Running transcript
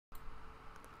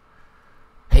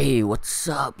Hey, what's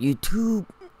up, YouTube?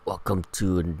 Welcome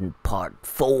to part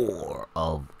 4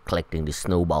 of collecting the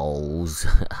snowballs.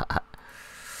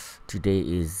 Today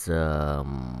is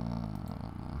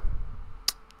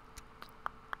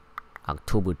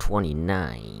October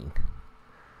 29.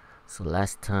 So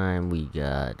last time we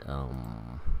got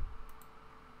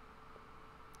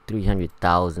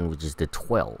 300,000, which is the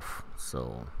 12th.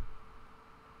 So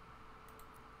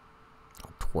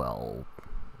 12,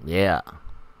 yeah.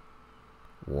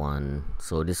 One.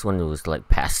 So this one was like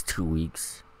past 2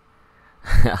 weeks.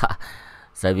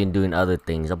 So I've been doing other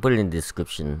things. I'll put it in the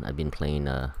description. I've been playing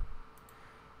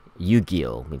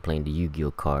Yu-Gi-Oh. Been playing the Yu-Gi-Oh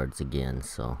cards again.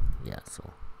 So yeah.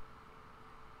 So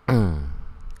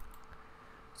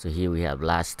so here we have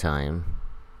last time.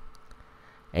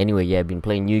 Anyway, yeah, I've been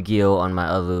playing Yu-Gi-Oh on my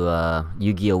other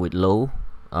Yu-Gi-Oh with Lo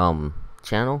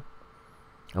channel.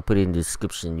 I'll put it in the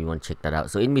description. You want to check that out.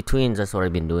 So in between, that's what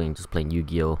I've been doing. Just playing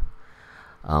Yu-Gi-Oh.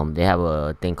 They have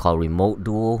a thing called remote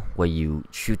duel where you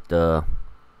shoot the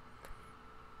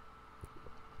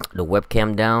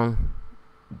webcam down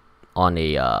on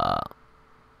a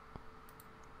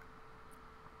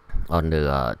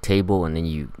table, and then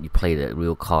you play the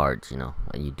real cards, you know,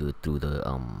 and you do it through the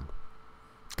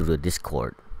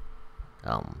Discord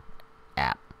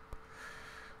app.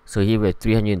 So here we're at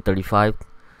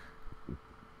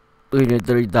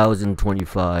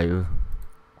 330,025.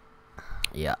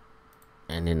 Yeah.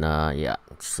 And then yeah,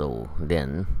 so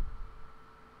then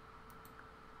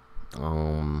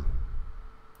to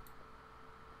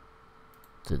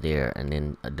there, and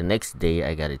then the next day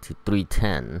I got it to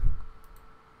 310.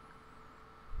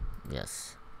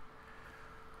 Yes.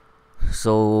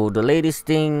 So the latest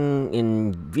thing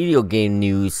in video game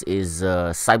news is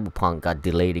Cyberpunk got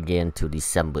delayed again to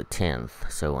December 10th.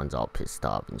 So everyone's all pissed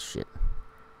off and shit.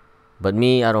 But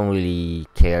me, I don't really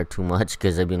care too much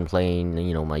because I've been playing,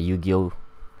 you know, my Yu-Gi-Oh.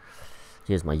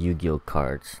 Here's my Yu-Gi-Oh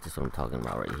cards. This is what I'm talking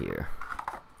about right here.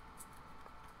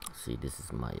 See, this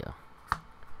is my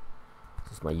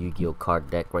Yu-Gi-Oh card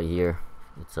deck right here.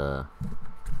 It's a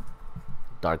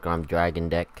Dark Arm Dragon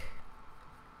deck.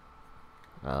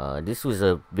 This was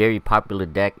a very popular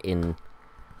deck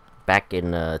back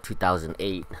in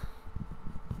 2008.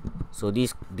 So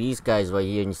these guys right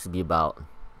here used to be about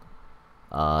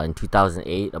in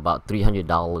 2008 about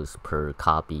 $300 per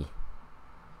copy.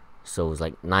 So it was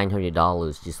like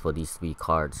 $900 just for these 3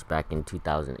 cards back in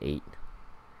 2008.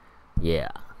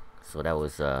 Yeah, so that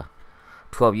was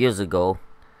 12 years ago.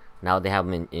 Now they have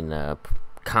them in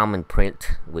common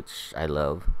print, which I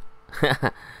love.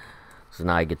 So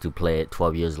now I get to play it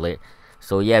 12 years later.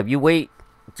 So yeah, if you wait,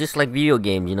 just like video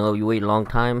games, you know, you wait a long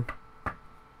time.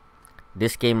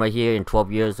 This game right here in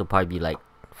 12 years will probably be like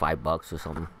 $5 or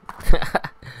something.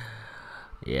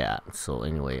 Yeah, so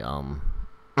anyway,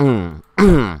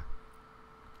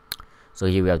 so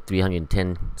here we have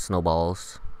 310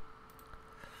 snowballs.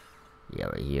 Yeah,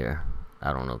 right here.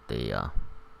 I don't know if they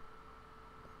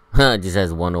it just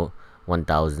has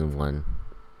 1,001.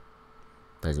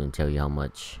 Doesn't even tell you how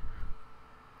much.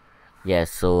 Yeah,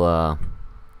 so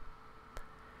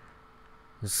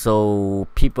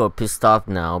people are pissed off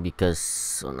now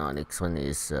because now next one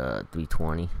is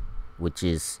 320, which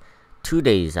is 2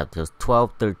 days after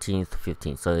 12th, 13th,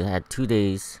 15th. So it had 2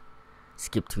 days.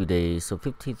 Skip 2 days, so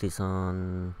 15th is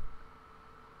on,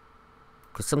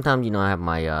 because sometimes, you know, I have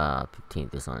my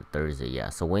 15th is on a Thursday. Yeah,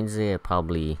 so Wednesday I was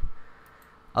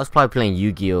probably playing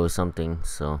Yu-Gi-Oh or something,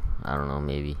 so I don't know,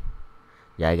 maybe.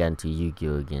 Yeah, I got into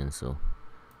Yu-Gi-Oh again. So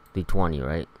 320,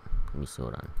 right? Let me see.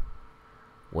 Hold on,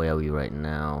 where are we right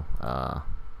now?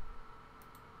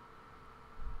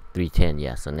 310.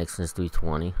 Yeah, so next one is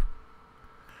 320,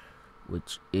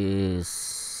 which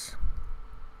is,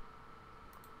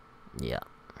 yeah,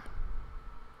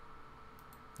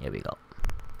 here we go.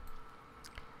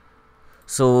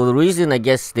 So the reason I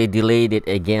guess they delayed it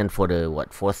again for the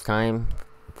 4th time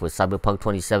for Cyberpunk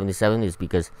 2077 is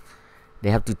because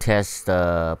they have to test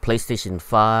PlayStation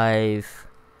 5,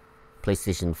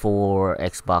 PlayStation 4,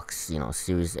 Xbox, you know,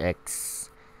 Series X,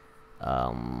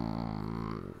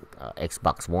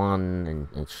 Xbox One,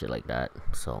 and shit like that.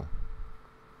 So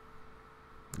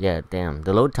yeah, damn,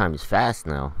 the load time is fast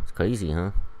now. It's crazy,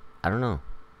 huh? I don't know.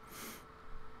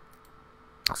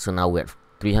 So now we're at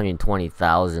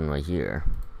 320,000 right here.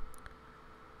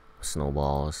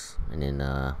 Snowballs. And then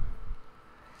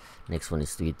next one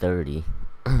is 330.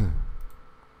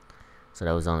 So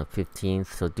that was on the 15th.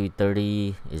 So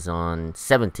 330 is on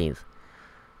 17th.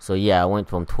 So yeah, I went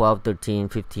from 12, 13,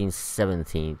 15,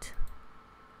 17th.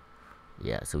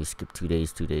 Yeah, so we skipped 2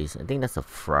 days, 2 days. I think that's a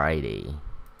Friday,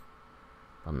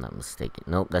 if I'm not mistaken.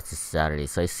 Nope, that's a Saturday.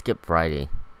 So I skipped Friday.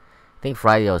 think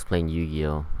Friday I was playing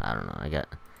Yu-Gi-Oh. I don't know. I got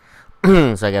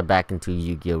so I got back into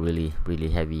Yu-Gi-Oh really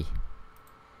heavy,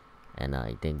 and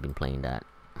I think been playing that.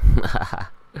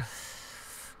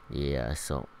 Yeah.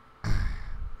 So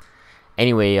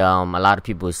anyway, a lot of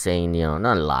people are saying, you know,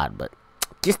 not a lot, but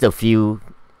just a few,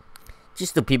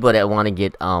 just the people that want to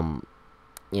get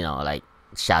you know, like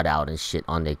shout out and shit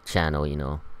on their channel, you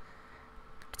know,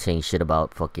 saying shit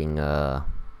about fucking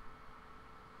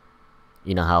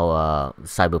you know how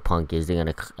Cyberpunk is, they're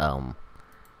gonna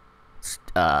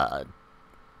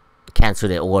cancel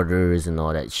their orders and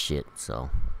all that shit. So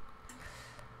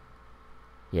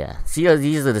yeah, see,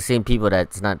 these are the same people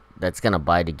that's gonna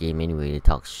buy the game anyway. They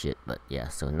talk shit, but yeah.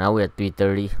 So now we're at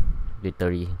 330,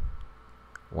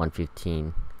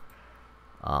 115.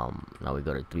 Now we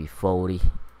go to 340.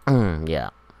 Yeah.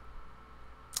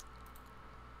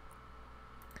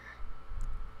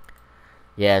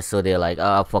 Yeah, so they're like,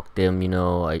 oh, fuck them, you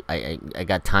know, I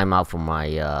got time out from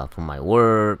my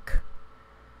work.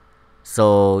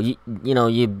 So you know,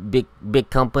 you big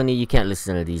company, you can't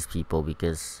listen to these people,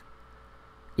 because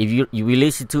if you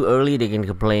release it too early, they can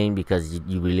complain because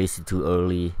you release it too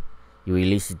early. You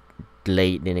release it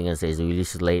late, then they're gonna say it's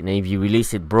released late. And if you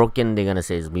release it broken, they're gonna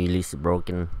say it's released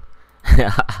broken.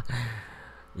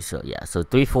 So yeah, so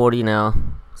 340 now.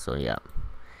 So yeah,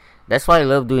 that's why I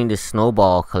love doing this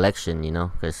snowball collection, you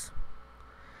know, because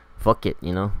fuck it,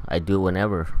 you know, I do it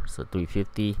whenever. So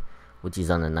 350, which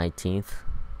is on the 19th.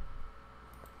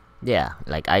 Yeah,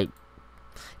 like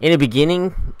in the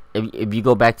beginning, if you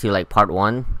go back to like part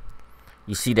 1,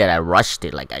 you see that I rushed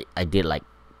it. Like I did like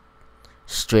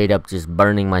straight up just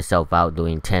burning myself out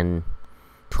doing 10-12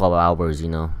 hours, you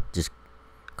know, just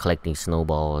collecting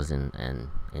snowballs, and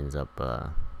ends up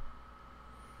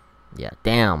yeah,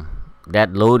 damn,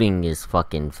 that loading is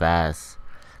fucking fast.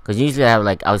 Because usually I have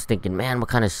like, I was thinking, man, what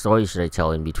kind of story should I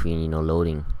tell in between, you know,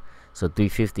 loading. So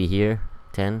 350 here,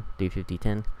 10, 350,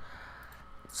 10.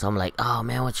 So I'm like, oh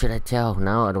man, what should I tell?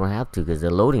 Now I don't have to, because the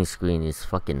loading screen is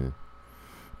fucking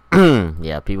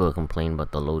yeah, people complained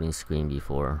about the loading screen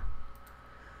before.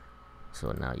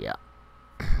 So now, yeah.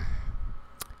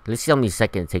 Let's see how many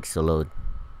seconds it takes to load.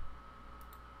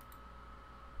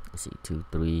 Let's see, 2,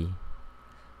 3,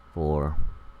 4,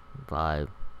 5,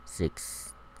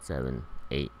 6, 7,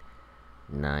 8,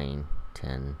 9,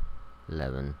 10,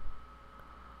 11.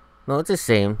 No, it's the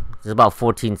same. It's about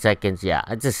 14 seconds. Yeah,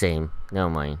 it's the same. Never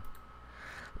mind.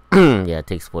 Yeah, it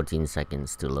takes 14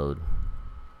 seconds to load.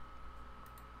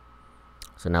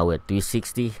 So now we're at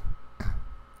 360.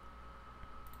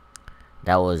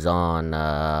 That was on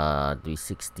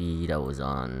 360. That was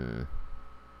on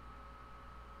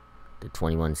the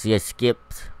 21. See, I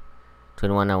skipped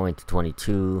 21. I went to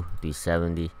 22,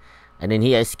 370, and then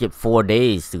here I skipped 4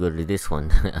 days to go to this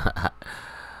one.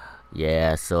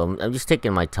 Yeah, so I'm just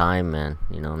taking my time, man.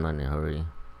 You know, I'm not in a hurry.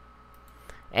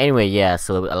 Anyway, yeah,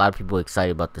 so a lot of people are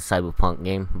excited about the Cyberpunk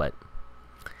game,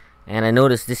 and I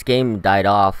noticed this game died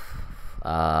off.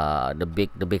 The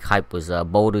big hype was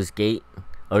Baldur's Gate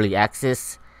early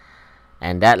access,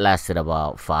 and that lasted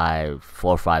about 4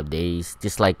 or 5 days,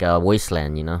 just like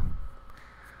Wasteland, you know,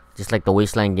 just like the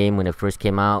Wasteland game when it first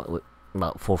came out.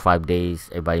 About 4 or 5 days,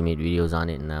 everybody made videos on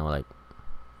it, and now like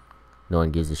no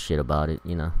one gives a shit about it,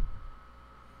 you know.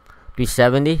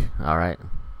 370, all right.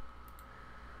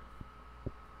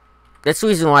 That's the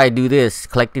reason why I do this,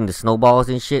 collecting the snowballs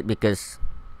and shit, because.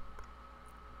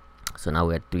 So now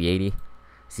we're at 380.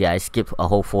 See, I skipped a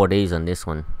whole 4 days on this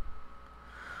one.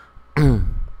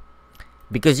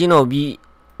 Because you know,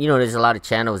 there's a lot of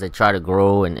channels that try to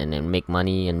grow and make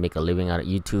money and make a living out of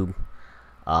YouTube.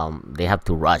 They have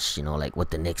to rush, you know, like what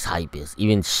the next hype is.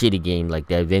 Even shitty game like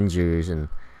the Avengers and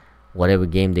whatever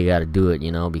game, they gotta do it,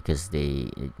 you know, because they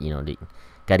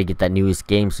gotta get that newest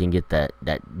game so you can get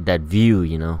that view,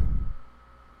 you know.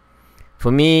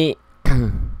 For me,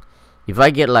 if I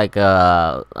get like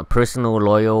a personal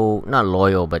not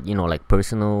loyal, but you know, like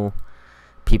personal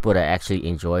people that actually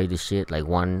enjoy the shit, like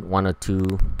one or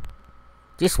two,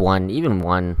 just one, even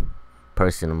one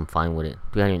person, I'm fine with it.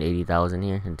 380,000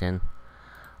 here and 10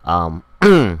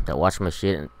 that watch my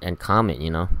shit and comment,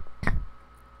 you know.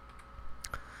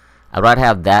 I'd rather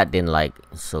have that than like,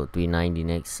 so 390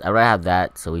 next. I'd rather have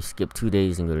that, so we skip 2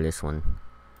 days and go to this one.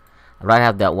 I'd rather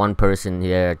have that one person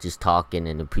here just talking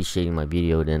and appreciating my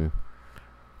video than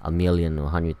a million or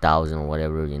 100,000 or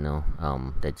whatever, you know,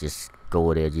 that just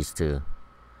go there just to,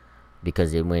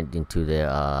 because they went into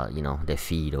their you know, their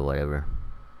feed or whatever.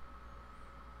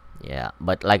 Yeah,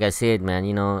 but like I said, man,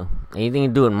 you know, anything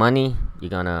to do with money, you're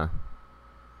gonna,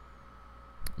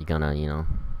 you know,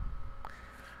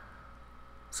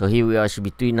 So here we are, should be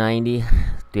 390,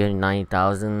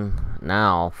 390,000.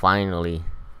 Now finally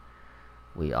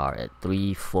we are at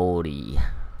 340.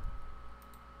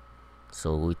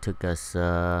 So we took us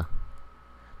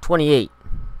 28.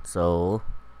 So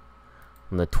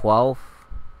from the 12th,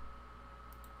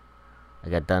 I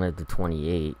got done at the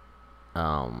 28.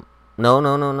 No,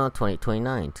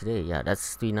 29 today. Yeah,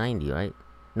 that's 390, right?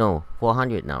 No,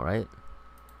 400 now, right?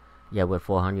 Yeah, we're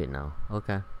 400 now.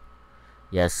 Okay.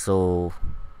 Yeah, so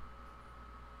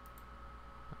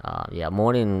yeah,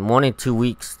 more than 2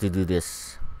 weeks to do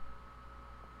this.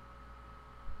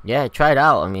 Yeah, try it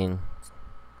out. I mean,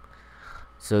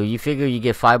 so you figure you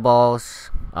get 5 balls.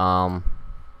 You can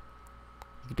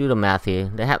do the math here.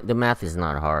 The math is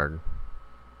not hard.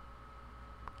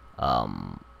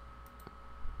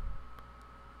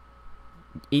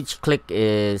 Each click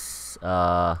is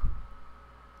 4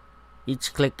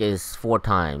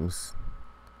 times.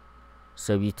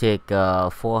 So if you take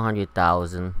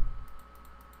 400,000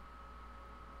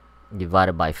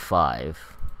 divided by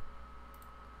 5,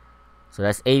 so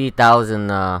that's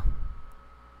 80,000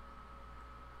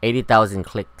 80,000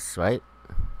 clicks, right?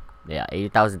 Yeah,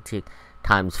 80,000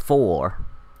 times 4,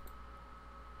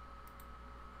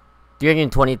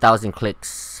 320,000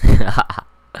 clicks.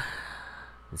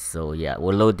 So yeah,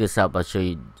 we'll load this up. I'll show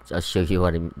you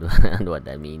what what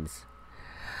that means.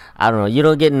 I don't know. You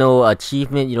don't get no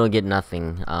achievement. You don't get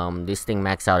nothing. This thing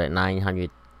maxed out at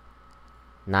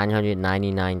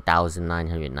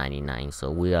 999,999. So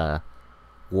we are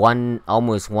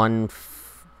almost one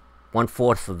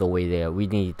fourth of the way there. We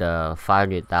need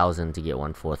 500,000 to get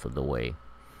 1/4 of the way,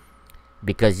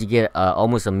 because you get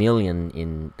almost 1 million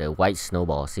in the white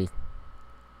snowball. See,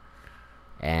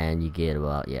 and you get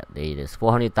about, yeah, there it is,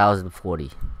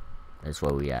 400,040. That's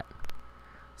where we at.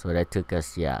 So that took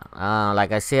us, yeah.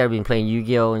 Like I said, I've been playing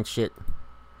Yu-Gi-Oh and shit.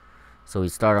 So we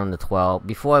start on the 12th.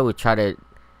 Before I would try to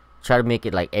make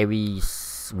it like every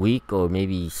week, or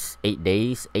maybe 8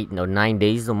 days, 8 or 9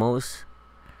 days the most.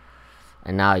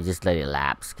 And now I just let it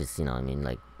lapse, cause you know, I mean,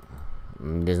 like,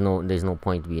 there's no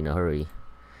point to be in a hurry.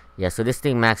 Yeah. So this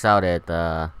thing maxed out at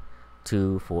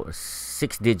 2, 4,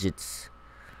 6 digits.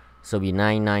 So it'll be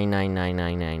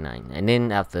 9999999, and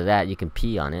then after that you can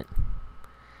pee on it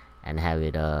and have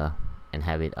it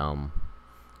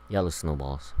yellow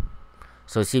snowballs.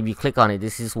 So see, if you click on it,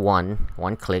 this is one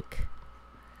click,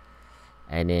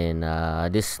 and then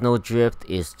this snow drift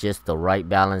is just the right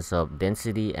balance of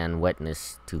density and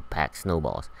wetness to pack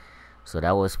snowballs. So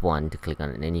that was 1 to click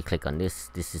on it, and then you click on this.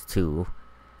 This is 2,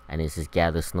 and this is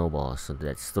gather snowballs. So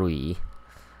that's 3.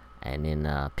 And then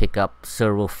pick up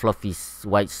several fluffy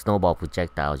white snowball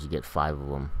projectiles. You get 5 of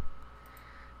them.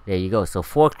 There you go. So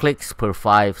 4 clicks per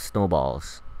 5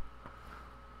 snowballs.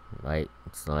 Right.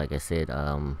 So like I said,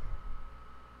 yeah.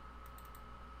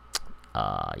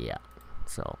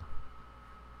 So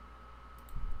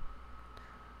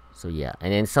yeah.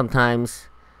 And then sometimes,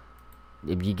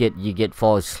 if you get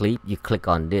fall asleep, you click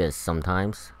on this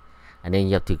sometimes, and then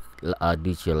you have to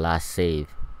do your last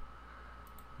save.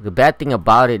 The bad thing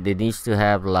about it needs to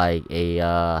have like a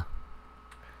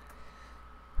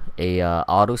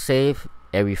auto save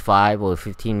every 5 or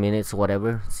 15 minutes or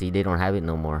whatever. See, they don't have it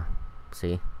no more.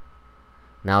 See,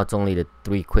 now it's only the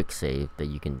 3 quick save that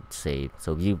you can save.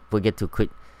 So if you forget to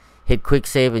hit quick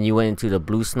save and you went into the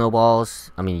blue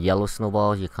snowballs, I mean yellow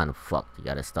snowballs, you're kind of fucked. You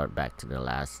gotta start back to the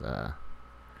last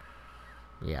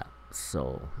yeah.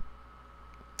 So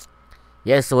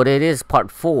yeah, so it is part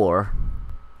 4.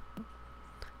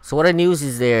 So what the news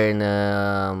is there, and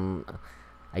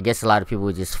I guess a lot of people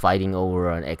are just fighting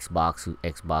over an Xbox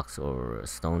or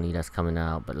Sony that's coming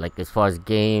out. But like, as far as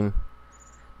game,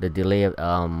 the delay of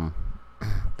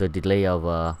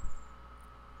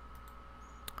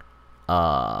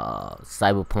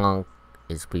Cyberpunk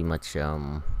is pretty much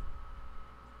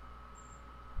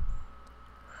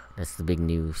that's the big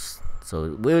news.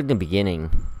 So we're in the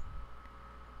beginning.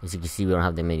 As you can see, we don't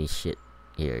have that many shit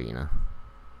here, you know.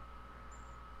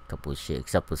 Couple of shit,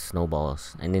 except for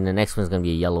snowballs, and then the next one's gonna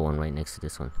be a yellow one right next to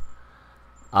this one.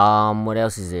 What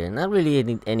else is there? Not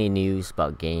really any news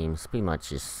about games. Pretty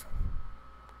much just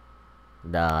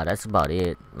that's about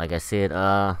it. Like I said,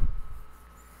 I've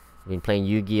been playing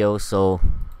Yu-Gi-Oh, so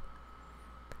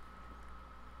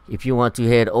if you want to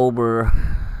head over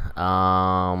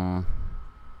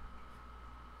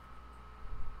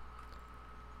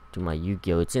to my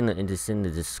Yu-Gi-Oh, it's in the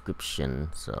description.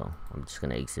 So I'm just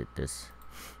gonna exit this.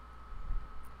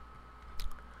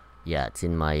 Yeah, it's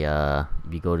in my if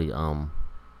you go to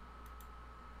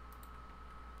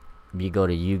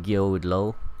Yu-Gi-Oh with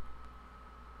Lo.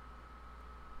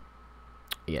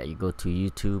 Yeah, you go to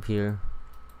YouTube here,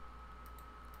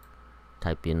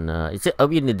 Type in it'll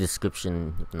be in the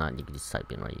description. If not, you can just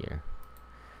type in right here.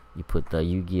 You put the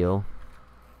Yu-Gi-Oh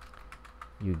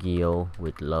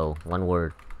with Lo, one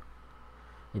word.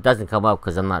 It doesn't come up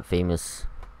because I'm not famous.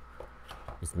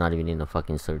 It's not even in the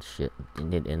fucking search shit.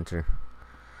 And hit enter.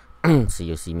 So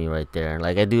you'll see me right there.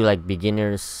 Like I do like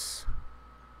beginners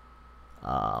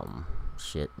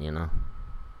shit, you know.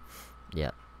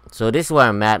 Yeah. So this is where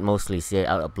I'm at mostly. See,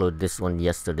 I uploaded this one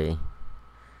yesterday.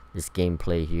 This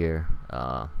gameplay here.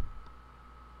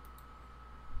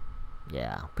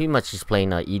 Yeah, pretty much just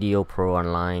playing EDO Pro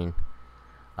online.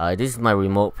 This is my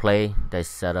remote play that I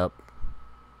set up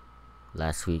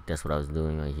last week. That's what I was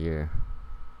doing right here.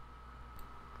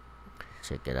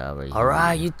 Check it out right here.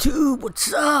 Alright, YouTube,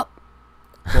 what's up?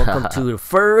 Welcome to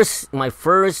my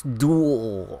first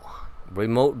duel.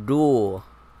 Remote duel.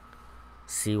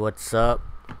 See what's up?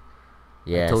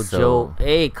 Yeah, I told Joe,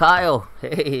 hey Kyle.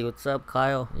 Hey, what's up,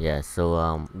 Kyle? Yeah,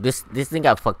 so this thing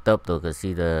got fucked up though, cause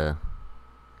see it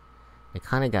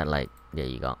kind of got like, there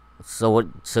you go. So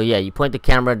yeah, you point the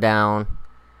camera down.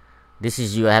 This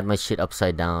is you. I had my shit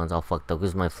upside down. It's all fucked up. This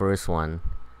is my first one,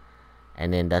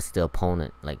 and then that's the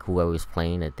opponent, like whoever is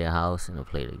playing at their house, and they'll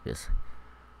play like this.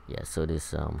 Yeah. So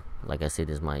this like I said,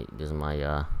 this is my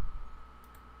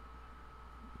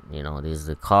you know, this is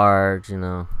the cards. You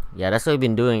know. Yeah, that's what I've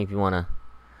been doing. If you wanna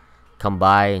come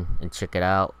by and check it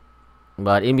out,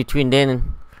 but in between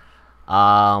then,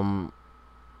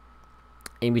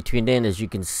 as you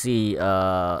can see,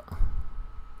 I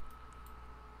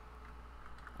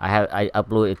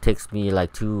upload. It takes me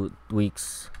like 2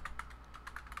 weeks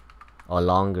or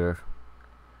longer.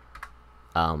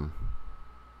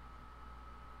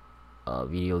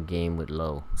 Video game with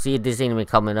Lo. See, this ain't even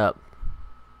coming up.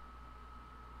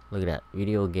 Look at that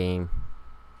video game.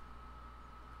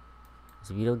 Is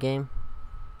it video game?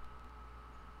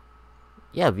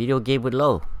 Yeah, video game with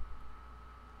Lo.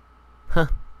 Huh.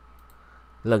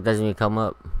 Look, doesn't even come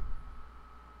up.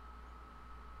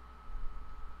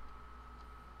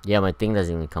 Yeah, my thing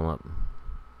doesn't even come up.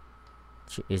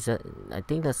 Is that? I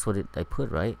think that's what I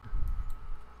put, right?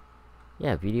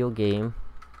 Yeah, video game.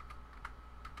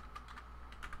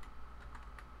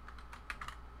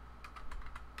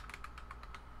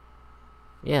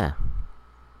 Yeah.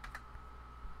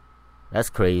 That's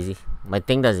crazy. My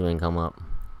thing doesn't even come up.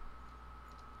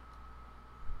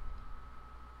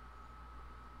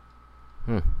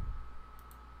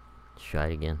 Try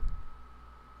it again.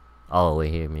 Oh,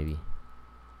 wait, here maybe.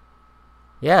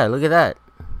 Yeah, look at that.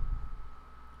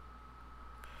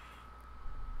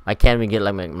 I can't even get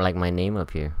like my name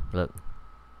up here. Look.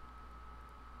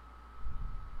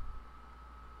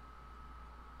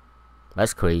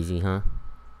 That's crazy, huh?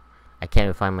 I can't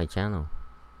even find my channel.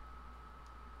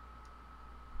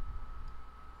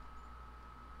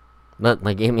 Look,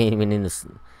 my game ain't even in this.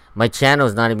 My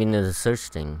channel's not even in the search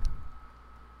thing.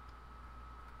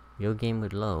 Your game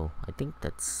with Lo. I think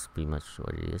that's pretty much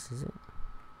what it is it?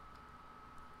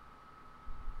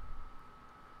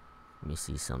 Let me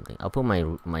see something. I'll put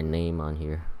my name on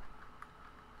here.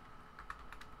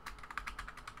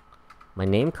 My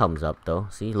name comes up though.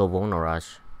 See,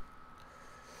 Lovonarash.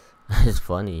 It's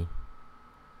funny.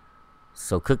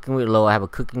 So cooking with Lo. I have a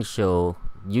cooking show.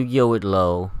 Yu-Gi-Oh with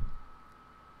Lo.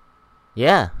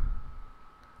 Yeah.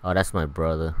 Oh, that's my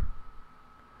brother.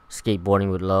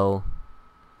 Skateboarding with Lo.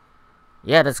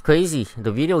 Yeah, that's crazy.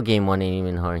 The video game one ain't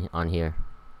even on here.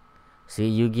 See,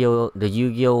 Yu-Gi-Oh, the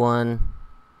Yu-Gi-Oh one.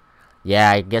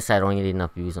 Yeah, I guess I don't get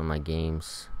enough views on my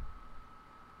games.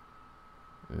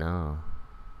 No.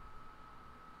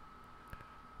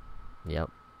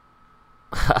 Yep.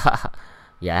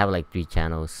 Yeah, I have like 3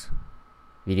 channels.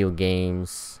 Video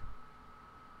games.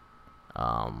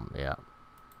 Yeah.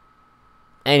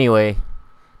 Anyway,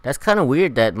 that's kind of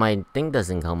weird that my thing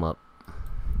doesn't come up.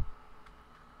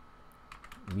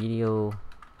 Video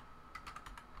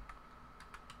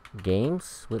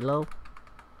games with Lo.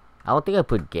 I don't think I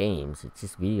put games. It's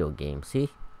just video games. See?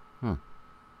 I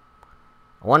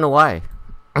wonder why.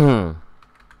 That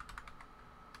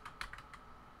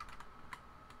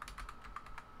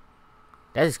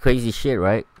is crazy shit,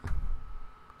 right?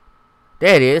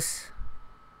 There it is.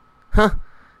 Huh.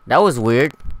 That was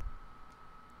weird.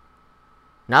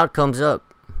 Now it comes up.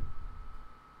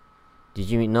 Did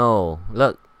you know?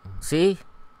 Look. See?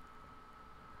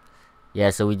 Yeah,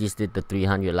 so we just did the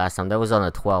 300 last time. That was on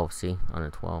a 12, see? On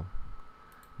a 12.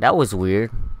 That was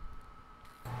weird.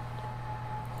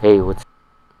 Hey, what's...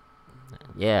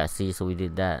 Yeah, see, so we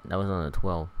did that. That was on a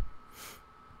 12.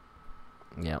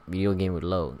 Yeah, video game with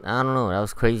Lo. I don't know, that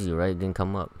was crazy, right? It didn't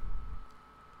come up.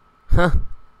 Huh.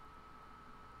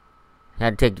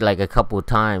 Had to take like a couple of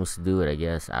times to do it, I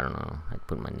guess. I don't know. I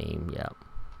put my name, yeah.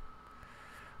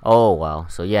 Oh wow.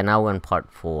 So yeah, now we're on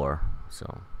part 4.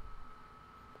 So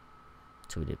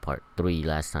we did part 3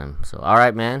 last time. So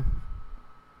alright, man.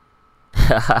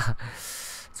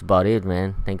 That's about it,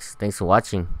 man. Thanks for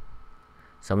watching.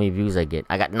 So many views I get.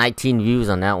 I got 19 views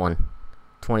on that one.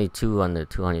 22 on the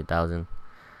 200,000.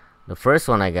 The first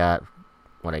one I got,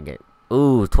 what I get?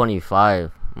 Ooh,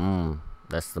 25.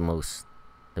 That's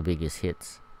the biggest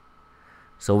hits.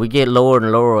 So we get lower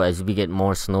and lower as we get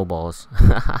more snowballs.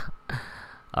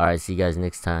 Alright, see you guys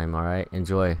next time. Alright,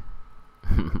 enjoy.